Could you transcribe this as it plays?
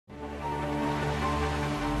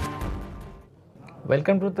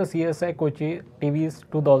Welcome to the CSI Kochi TV's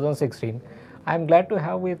 2016. I am glad to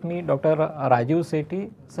have with me Dr. Rajiv Sethi.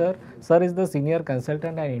 Sir is the Senior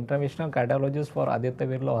Consultant and Interventional Cardiologist for Aditya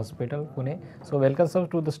Birla Hospital, Pune. So welcome sir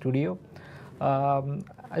to the studio.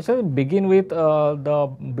 I shall begin with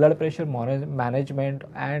the blood pressure management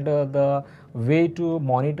and the way to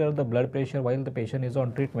monitor the blood pressure while the patient is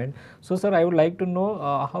on treatment. So sir, I would like to know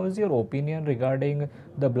how is your opinion regarding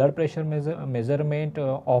the blood pressure measurement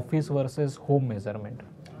office versus home measurement?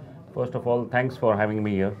 First of all, thanks for having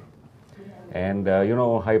me here. And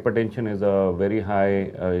hypertension is a very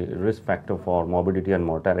high risk factor for morbidity and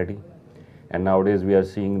mortality. And nowadays we are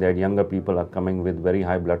seeing that younger people are coming with very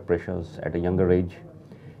high blood pressures at a younger age,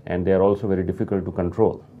 and they are also very difficult to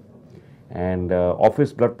control. And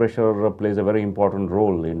office blood pressure plays a very important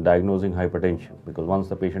role in diagnosing hypertension, because once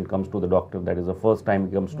the patient comes to the doctor, that is the first time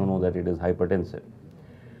he comes to know that it is hypertensive.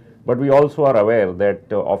 But we also are aware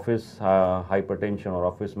that office hypertension or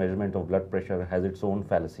office measurement of blood pressure has its own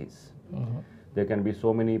fallacies. There can be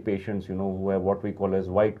so many patients, who have what we call as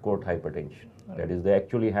white coat hypertension. That is, they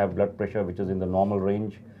actually have blood pressure which is in the normal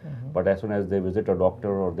range, but as soon as they visit a doctor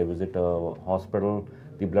or they visit a hospital,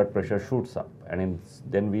 the blood pressure shoots up, and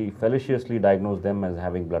then we fallaciously diagnose them as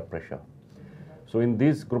having blood pressure. So in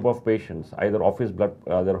this group of patients, either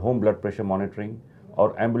home blood pressure monitoring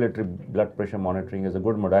or ambulatory blood pressure monitoring is a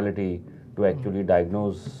good modality to actually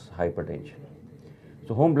diagnose hypertension.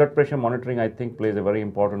 So home blood pressure monitoring, I think, plays a very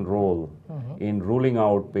important role in ruling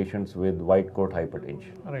out patients with white coat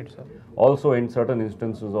hypertension. Right, sir. Also, in certain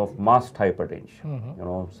instances of masked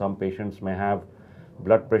hypertension, some patients may have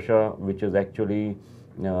blood pressure which is actually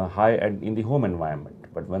high in the home environment,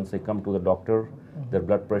 but once they come to the doctor, their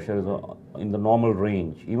blood pressure is in the normal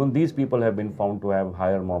range. Even these people have been found to have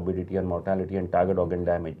higher morbidity and mortality and target organ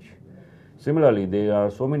damage. Similarly, there are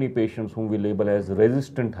so many patients whom we label as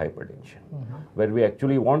resistant hypertension, where we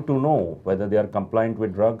actually want to know whether they are compliant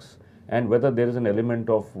with drugs and whether there is an element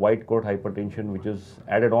of white coat hypertension which is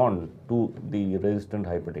added on to the resistant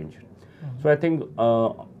hypertension. So I think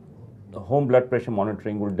home blood pressure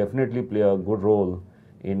monitoring will definitely play a good role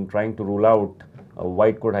in trying to rule out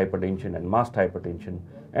white coat hypertension and masked hypertension,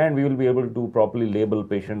 and we will be able to properly label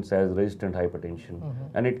patients as resistant hypertension.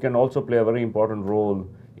 And it can also play a very important role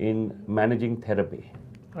in managing therapy.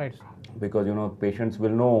 Right. Because patients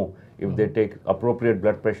will know if they take appropriate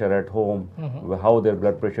blood pressure at home, how their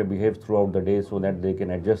blood pressure behaves throughout the day, so that they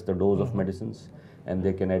can adjust the dose of medicines and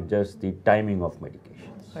they can adjust the timing of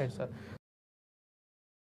medications. Right, sir.